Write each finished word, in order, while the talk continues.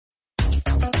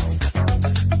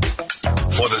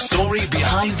For the story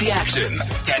behind the action,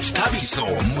 catch Thabiso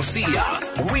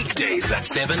Mosia weekdays at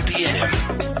 7 p.m.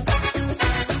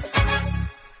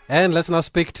 And let's now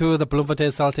speak to the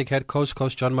Bloemfontein Celtic head coach,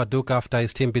 Coach John Maduka, after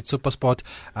his team beat SuperSport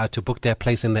to book their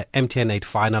place in the MTN 8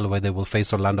 final where they will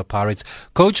face Orlando Pirates.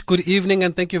 Coach, good evening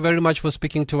and thank you very much for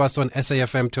speaking to us on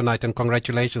SAFM tonight, and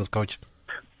congratulations, Coach.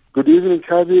 Good evening,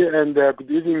 Chavi, and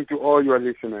good evening to all your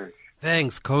listeners.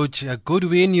 Thanks, Coach. A good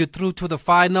win. You're through to the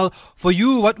final. For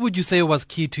you, what would you say was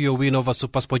key to your win over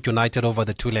SuperSport United over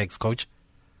the two legs, Coach?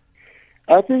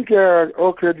 I think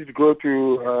all credit go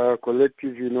to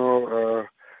collective,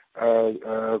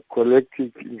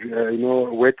 collective,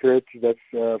 work rate that's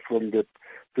from the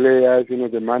players,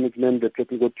 the management, the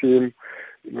technical team.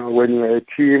 When you're a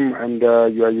team and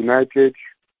you are united,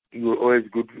 you always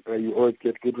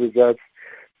get good results.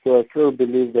 So I still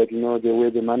believe that, the way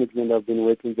the management have been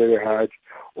working very hard,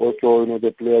 also,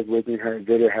 the players working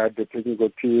very hard, the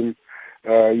technical team,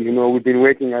 we've been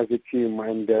working as a team,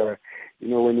 and,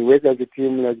 when you work as a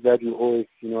team like that, you always,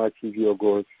 achieve your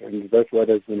goals, and that's what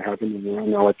has been happening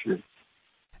in our team.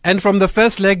 And from the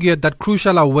first leg, you had that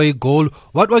crucial away goal.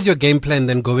 What was your game plan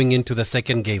then going into the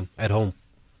second game at home?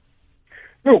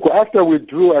 Look, after we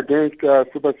drew against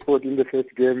SuperSport in the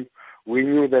first game, we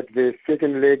knew that the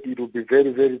second leg it would be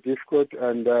very, very difficult,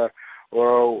 and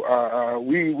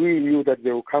we knew that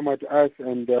they would come at us,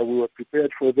 and we were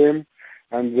prepared for them.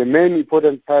 And the main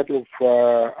important part of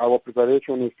our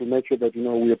preparation is to make sure that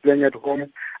we are playing at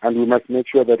home, and we must make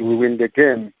sure that we win the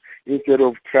game instead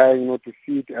of trying not to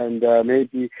sit and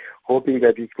maybe hoping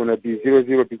that it's going to be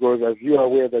 0-0, because as you are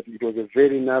aware that it was a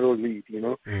very narrow lead,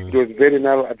 It was a very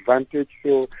narrow advantage.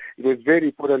 So it was very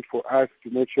important for us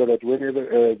to make sure that whenever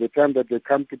the time that they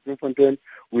come to Bloemfontein,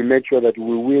 we make sure that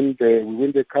we win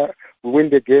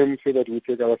the game so that we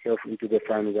take ourselves into the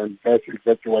finals, and that's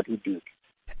exactly what we did.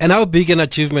 And how big an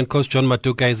achievement, Coach John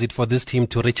Maduka, is it for this team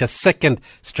to reach a second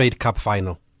straight cup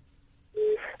final?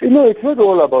 It's not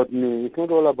all about me. It's not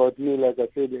all about me. Like I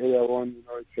said earlier on,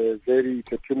 it's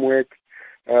a teamwork.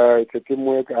 It's a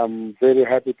teamwork. I'm very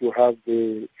happy to have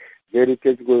the very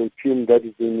technical team that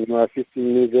has been,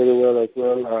 assisting me very well as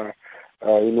well.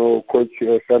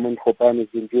 Coach Simon Hopan has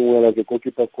been doing well as a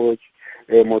goalkeeper coach.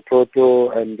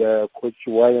 Mototo and Coach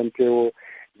Wayanteo,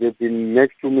 they've been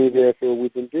next to me there, so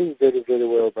we've been doing very, very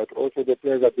well. But also the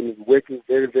players have been working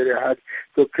very, very hard.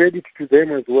 So credit to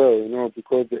them as well,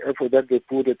 because the effort that they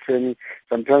put at training,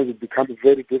 sometimes it becomes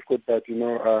very difficult, but,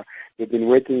 they've been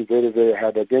working very, very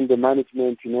hard. Again, the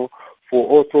management, for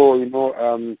also,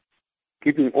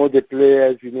 keeping all the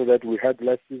players, that we had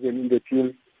last season in the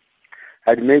team,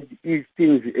 had made these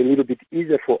things a little bit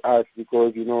easier for us,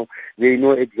 because, they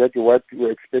know exactly what to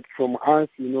expect from us,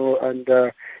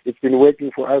 and it's been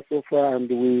working for us so far, and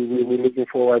we're looking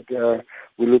forward, to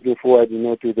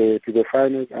the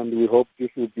finals, and we hope this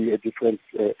will be a different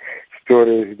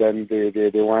story than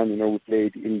the one, we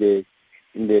played in the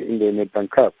Nedbank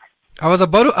Cup. I was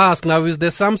about to ask now, is there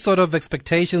some sort of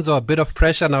expectations or a bit of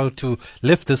pressure now to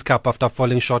lift this cup after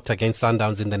falling short against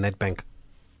Sundowns in the Nedbank?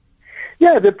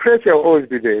 Yeah, the pressure will always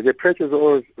be there. The pressure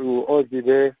will always be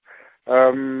there.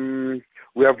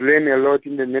 We have learned a lot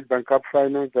in the Nedbank Cup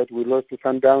finals that we lost to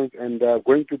Sundowns, and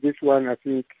going to this one, I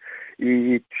think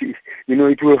it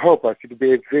will help us. It will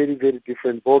be a very, very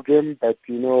different ball game, but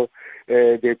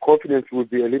the confidence will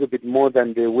be a little bit more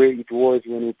than the way it was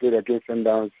when we played against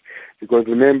Sundowns. Because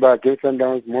remember, against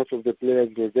Sundowns, most of the players,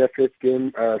 it was their first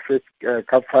game,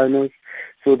 cup finals,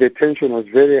 so the tension was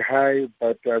very high.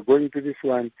 But going to this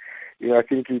one, I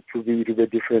think it will be a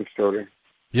different story.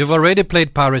 You've already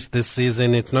played Pirates this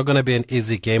season. It's not going to be an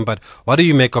easy game, but what do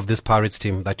you make of this Pirates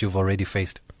team that you've already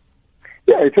faced?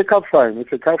 Yeah, it's a cup final.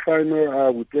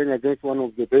 We're playing against one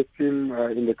of the best teams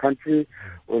in the country,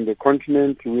 on the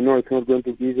continent. We know it's not going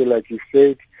to be easy, like you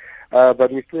said,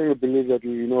 but we strongly believe that,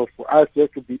 for us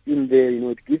just to be in there,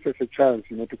 it gives us a chance,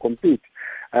 to compete.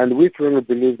 And we strongly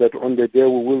believe that on the day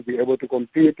we will be able to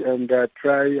compete and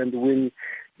try and win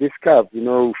this cup.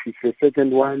 If it's the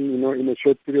second one, in a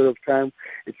short period of time,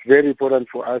 it's very important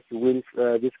for us to win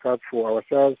this cup for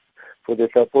ourselves, for the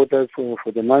supporters, for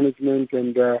the management,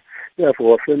 and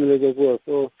for our families as well.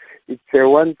 So it's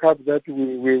one cup that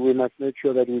we must make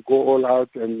sure that we go all out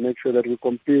and make sure that we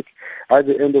compete. At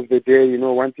the end of the day,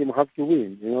 one team has to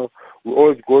win. We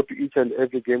always go to each and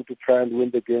every game to try and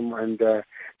win the game, and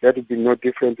that will be no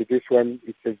different to this one.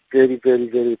 It's a very, very,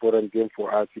 very important game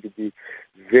for us. It will be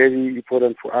very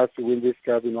important for us to win this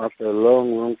cup, after a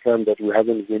long, long time that we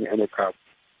haven't won any cup.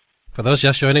 For those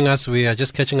just joining us, we are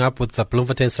just catching up with the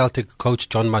Bloemfontein Celtic coach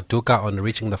John Maduka on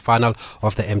reaching the final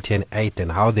of the MTN 8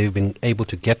 and how they've been able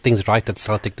to get things right at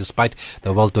Celtic despite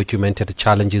the well-documented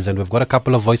challenges. And we've got a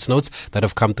couple of voice notes that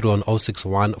have come through on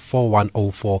 061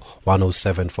 4104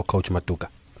 107 for Coach Maduka.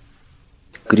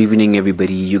 Good evening,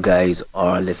 everybody. You guys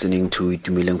are listening to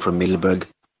Itumeleng from Middelburg.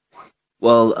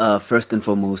 Well, first and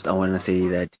foremost, I want to say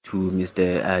that to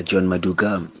Mr. John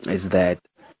Maduka is that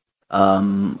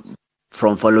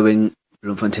from following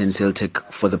Bloemfontein Celtic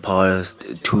for the past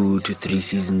 2 to 3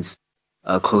 seasons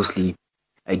closely,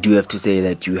 I do have to say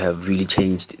that you have really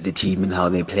changed the team and how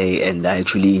they play, and I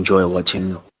actually enjoy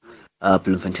watching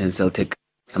Bloemfontein Celtic.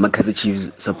 I'm a Kaizer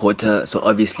Chiefs supporter, so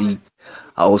obviously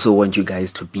I also want you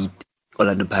guys to beat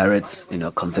Orlando Pirates,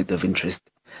 conflict of interest.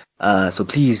 So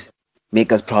please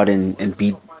make us proud and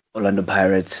beat Orlando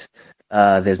Pirates.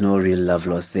 There's no real love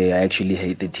lost there. I actually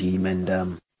hate the team,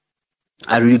 and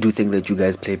I really do think that you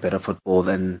guys play better football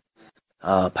than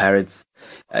Pirates.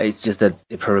 It's just that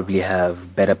they probably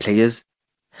have better players.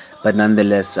 But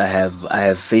nonetheless, I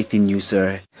have faith in you,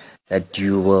 sir, that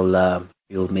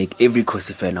you'll make every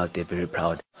Kosi fan out there very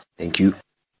proud. Thank you.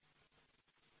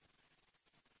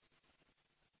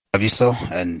 Tabiso,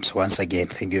 and once again,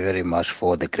 thank you very much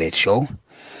for the great show.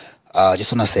 I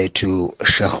just want to say to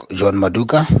Sheikh John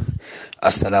Maduka,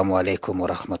 Assalamu alaikum wa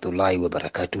rahmatullahi wa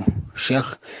barakatuh. Sheikh,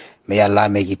 may Allah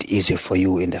make it easy for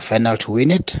you in the final to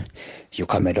win it. You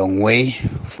come a long way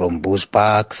from Boost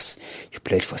Parks. You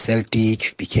played for Celtic.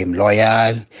 You became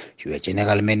loyal. You were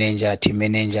general manager, team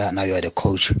manager. Now you are the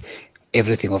coach.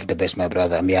 Everything of the best, my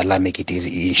brother. May Allah make it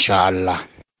easy, inshallah.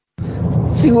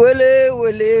 Siwele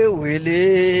wele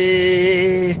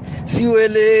wele,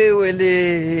 siwele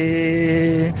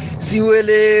wele,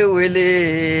 siwele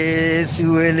wele,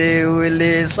 siwele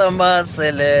wele, sama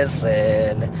sele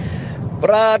sele.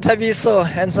 Bra Tabiso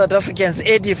and South Africans,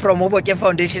 Eddie from Oboke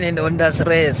Foundation in Ondas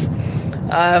Race.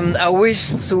 I wish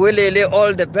Siwelele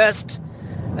all the best,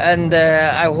 and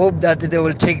I hope that they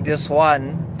will take this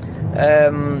one.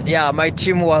 My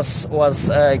team was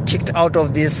kicked out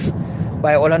of this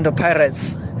by Orlando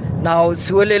Pirates. Now,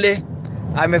 Siwelele,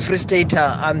 I'm a Free Stater.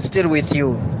 I'm still with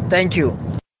you. Thank you.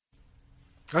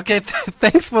 Okay,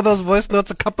 thanks for those voice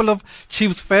notes. A couple of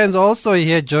Chiefs fans also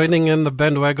here joining in the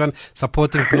bandwagon,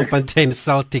 supporting Bloemfontein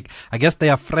Celtic. I guess they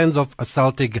are friends of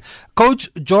Celtic.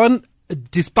 Coach John,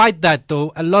 despite that,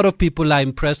 though, a lot of people are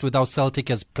impressed with how Celtic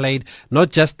has played,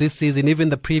 not just this season, even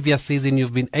the previous season.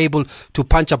 You've been able to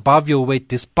punch above your weight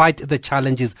despite the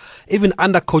challenges, even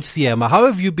under Coach Siema. How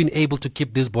have you been able to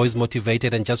keep these boys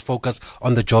motivated and just focus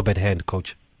on the job at hand,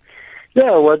 Coach?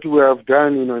 Yeah, what we have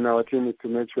done, in our team is to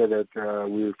make sure that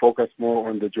we focus more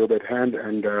on the job at hand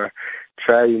and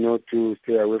try, to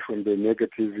stay away from the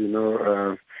negative,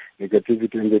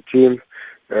 negativity in the team.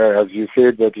 As you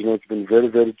said, that it's been very,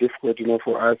 very difficult,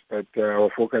 for us. But our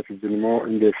focus has been more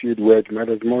in the field where it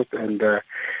matters most, and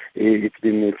it's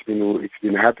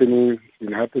been happening.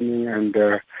 And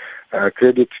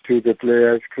credit to the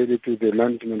players, credit to the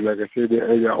management. Like I said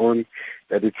earlier on,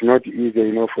 that it's not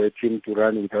easy, for a team to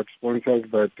run without sponsors.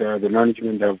 But the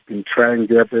management have been trying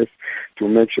their best to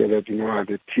make sure that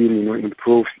the team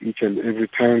improves each and every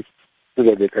time, so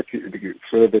that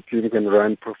the team can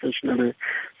run professionally.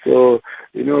 So,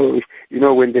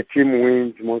 when the team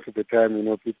wins, most of the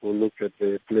time, people look at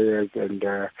the players and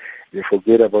they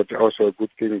forget about also a good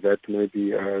thing that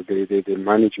maybe the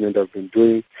management have been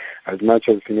doing. As much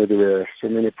as, there were so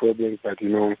many problems, but,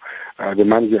 the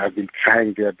management have been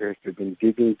trying their best. They've been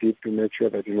digging deep to make sure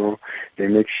that, they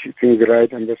make things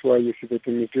right, and that's why you see the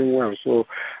team is doing well. So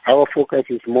our focus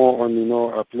is more on,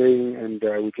 playing, and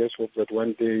we just hope that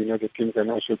one day, the team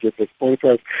can also get the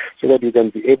sponsors so that we can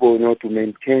be able, to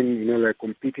maintain,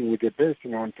 competing with the best,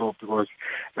 on top, because,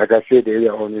 like I said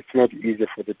earlier on, it's not easy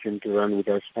for the team to run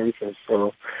without sponsors.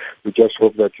 So we just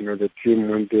hope that, the team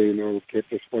one day, will get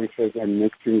the sponsors and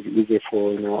make things easy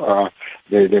for,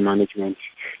 the management.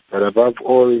 But above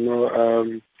all,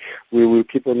 we will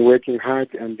keep on working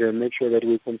hard and make sure that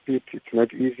we compete. It's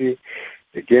not easy.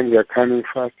 The games are coming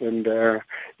fast, and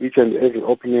each and every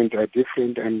opponent are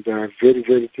different and very,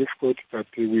 very difficult, but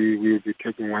we will be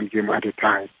taking one game at a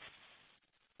time.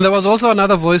 There was also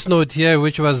another voice note here,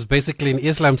 which was basically in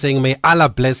Islam saying, "May Allah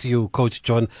bless you, Coach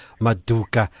John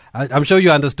Maduka." I'm sure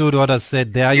you understood what I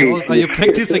said there. Are you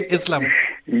practicing Islam?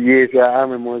 Yes,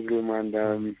 I'm a Muslim,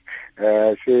 and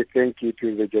say thank you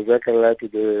to the Jazakallah, to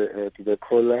the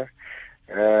caller.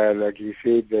 Like he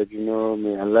said that,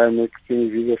 may Allah make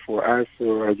things easier for us.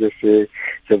 So I just say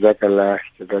Jazakallah,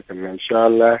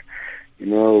 inshallah.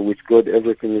 With God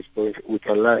everything is possible. With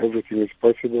Allah everything is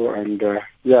possible, and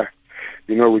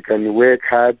we can work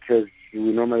hard as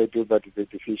we normally do, but the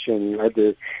decision,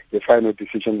 the final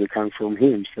decision will come from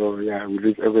him. So yeah, we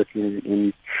leave everything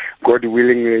in God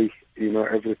willingly,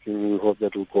 everything we hope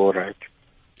that will go right.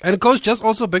 And Coach, just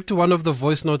also back to one of the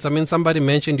voice notes. I mean, somebody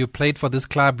mentioned you played for this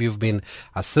club, you've been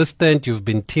assistant, you've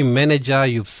been team manager,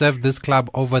 you've served this club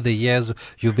over the years,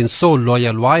 you've been so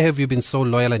loyal. Why have you been so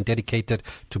loyal and dedicated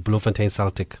to Bloemfontein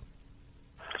Celtic?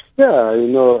 Yeah,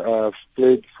 I've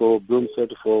played for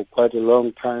Bloemfontein for quite a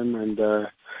long time, and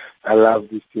I love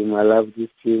this team.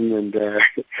 And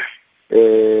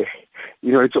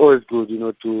it's always good,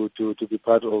 to be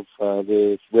part of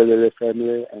the Welele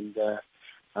family, and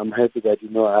I'm happy that,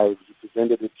 I've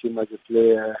represented the team as a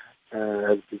player,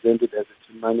 I've represented as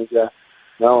a team manager.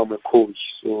 Now I'm a coach,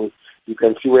 so you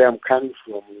can see where I'm coming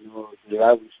from. The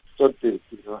love is so deep,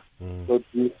 so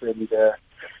deep, and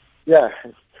yeah.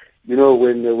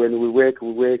 When we work,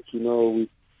 with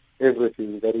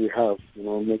everything that we have,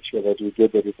 make sure that we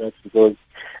get the results, because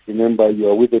remember, you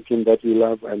are with the team that you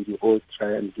love, and you always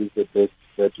try and do the best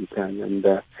that you can. And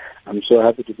I'm so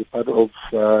happy to be part of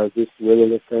this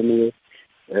Welele family.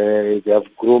 They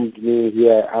have groomed me.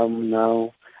 Here I am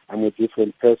now. I'm a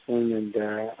different person, and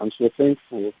I'm so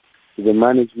thankful to the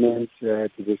management, to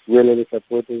the Welele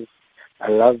supporters. I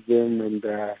love them, and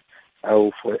I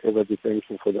will forever be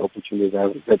thankful for the opportunity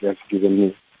that has given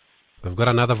me. We've got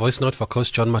another voice note for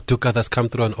Coach John Maduka that's come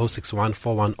through on 061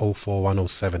 410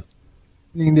 4107.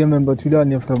 Member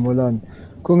Tulane from Holland.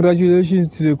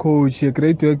 Congratulations to the coach. A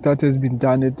great work that has been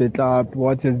done at the club.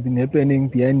 What has been happening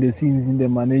behind the scenes in the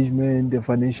management, the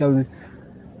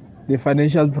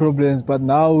financial problems, but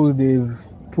now they've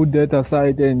put that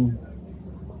aside and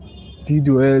did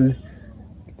well.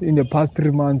 In the past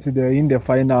 3 months, they're in the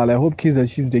final. I hope Kaizer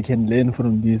Chiefs, they can learn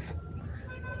from this.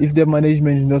 If the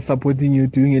management is not supporting you,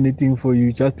 doing anything for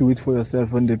you, just do it for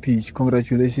yourself on the pitch.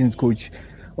 Congratulations, coach.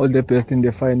 All the best in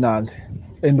the final.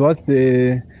 And what's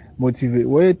the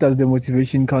where does the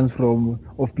motivation come from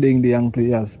of playing the young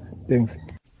players? Thanks.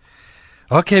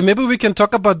 Okay, maybe we can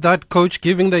talk about that, Coach,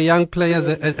 giving the young players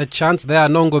a chance there.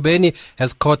 Ngobeni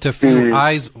has caught a few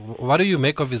eyes. What do you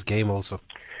make of his game also?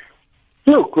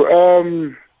 Look,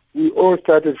 we all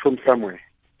started from somewhere.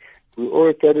 And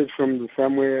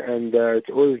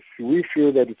we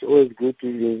feel that it's always good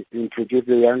to introduce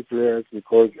the young players,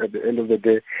 because at the end of the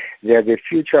day, they are the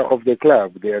future of the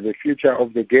club. They are the future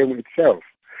of the game itself.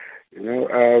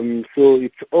 So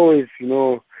it's always,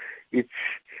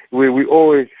 we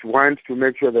always want to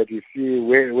make sure that you see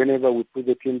whenever we put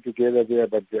the team together there,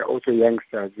 but they're also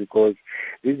youngsters, because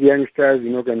these youngsters,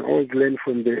 can always learn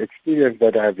from the experience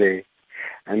that are there.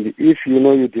 And if,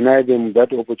 you deny them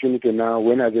that opportunity now,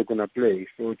 when are they going to play?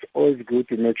 So it's always good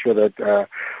to make sure that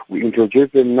we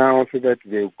introduce them now so that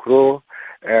they grow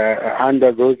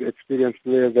under those experienced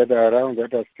players that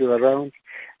are still around.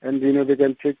 And, they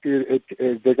can take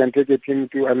a team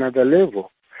to another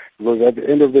level. Because at the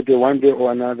end of the day, one day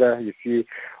or another, you see,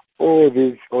 all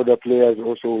these other players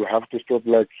also will have to stop.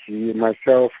 Like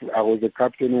myself, I was the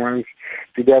captain once.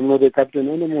 Today I'm not the captain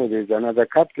anymore. There's another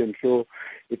captain. So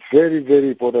it's very, very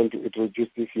important to introduce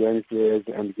these young players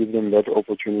and give them that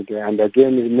opportunity. And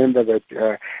again, remember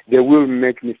that they will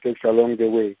make mistakes along the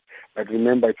way. But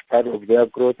remember, it's part of their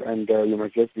growth, and you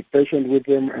must just be patient with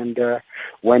them, and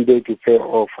one day to pay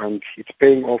off. And it's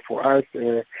paying off for us.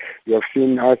 You have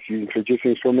seen us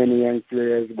introducing so many young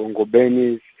players,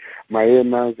 Bongobenis,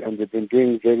 Maemas, and they've been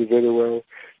doing very, very well.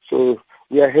 So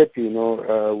we are happy,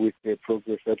 with the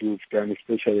progress that we've done,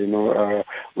 especially,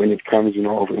 when it comes,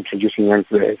 of introducing young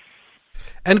players.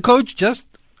 And Coach, just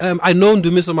I know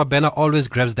Ndumiso Mabena always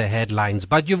grabs the headlines,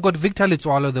 but you've got Victor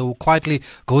Litswalo who quietly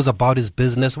goes about his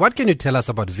business. What can you tell us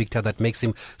about Victor that makes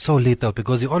him so lethal?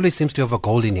 Because he always seems to have a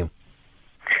goal in him.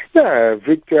 Yeah,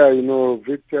 Victor,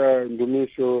 Victor,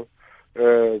 Ndumiso,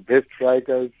 best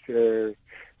strikers,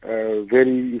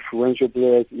 very influential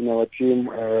players in our team.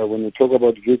 When we talk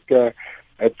about Victor,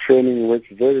 at training, he works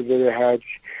very, very hard.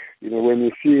 When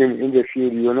you see him in the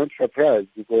field, you're not surprised,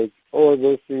 because all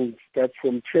those things start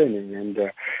from training.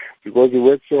 And because he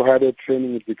works so hard at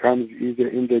training, it becomes easier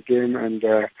in the game. And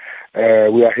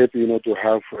we are happy, to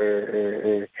have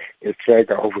a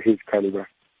striker of his caliber.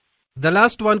 The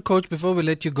last one, Coach, before we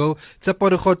let you go,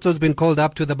 Tshepo Lekgotso has been called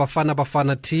up to the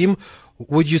Bafana team.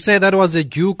 Would you say that was a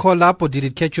due call-up, or did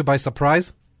it catch you by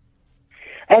surprise?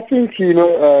 I think, he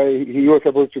was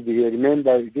supposed to be here.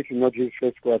 Remember, this is not his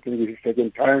first goal. I think it's his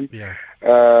second time. Yeah.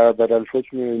 But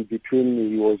unfortunately, in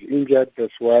between, he was injured.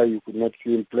 That's why you could not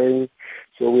see him playing.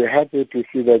 So we're happy to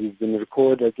see that he's been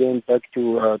recalled again back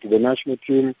to the national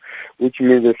team, which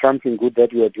means there's something good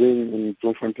that we are doing in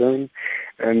Bloemfontein.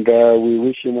 And we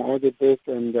wish him all the best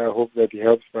and hope that he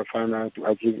helps Bafana to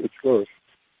achieve its goals.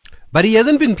 But he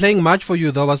hasn't been playing much for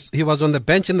you, though. He was on the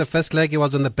bench in the first leg. He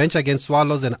was on the bench against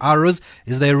Swallows and Arrows.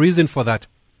 Is there a reason for that?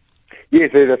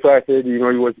 Yes, that's why I said, he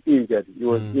was injured. He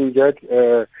was injured,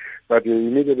 but he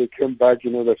immediately came back.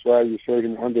 That's why you saw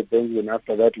him on the bench, and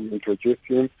after that we introduced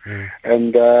him.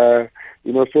 And,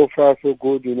 so far so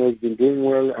good. He's been doing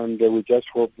well, and we just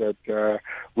hope that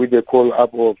with the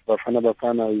call-up of Bafana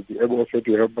Bafana, he'll be able also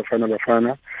to help Bafana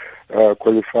Bafana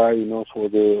qualify, for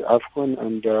the AFCON,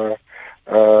 and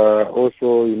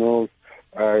also,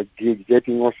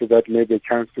 getting also that maybe a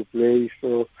chance to play.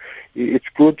 So it's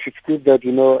good. It's good that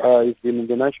he's been in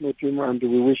the national team, and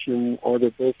we wish him all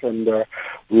the best, and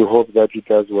we hope that he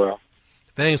does well.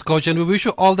 Thanks, Coach, and we wish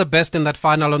you all the best in that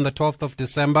final on the 12th of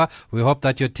December. We hope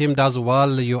that your team does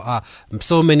well. You are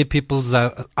so many people's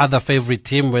other favorite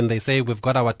team when they say we've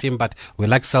got our team, but we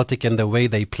like Celtic and the way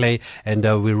they play, and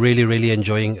we're really, really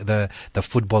enjoying the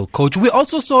football. Coach, we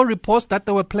also saw reports that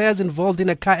there were players involved in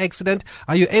a car accident.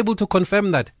 Are you able to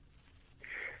confirm that?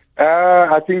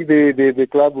 I think the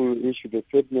club will issue the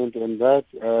statement on that.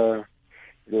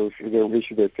 They'll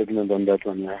issue the statement on that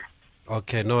one, yeah.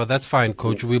 Okay, no, that's fine,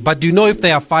 Coach. But do you know if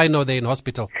they are fine or they're in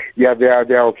hospital? Yeah, they are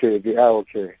okay. They are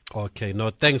okay. Okay,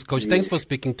 no, thanks, Coach. Thanks for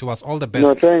speaking to us. All the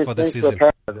best for the season.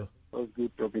 It was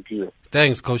good talking to you.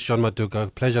 Thanks, Coach John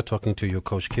Maduka. Pleasure talking to you,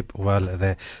 Coach. Keep well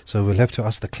there. So we'll have to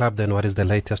ask the club then what is the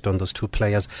latest on those two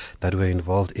players that were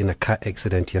involved in a car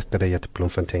accident yesterday at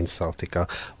Bloemfontein Celtic.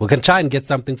 We can try and get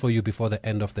something for you before the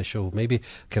end of the show. Maybe we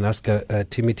can ask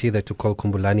Timothy there to call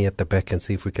Kumbulani at the back and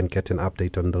see if we can get an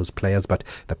update on those players. But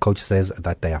the coach says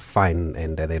that they are fine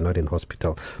and they're not in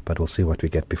hospital. But we'll see what we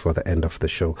get before the end of the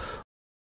show.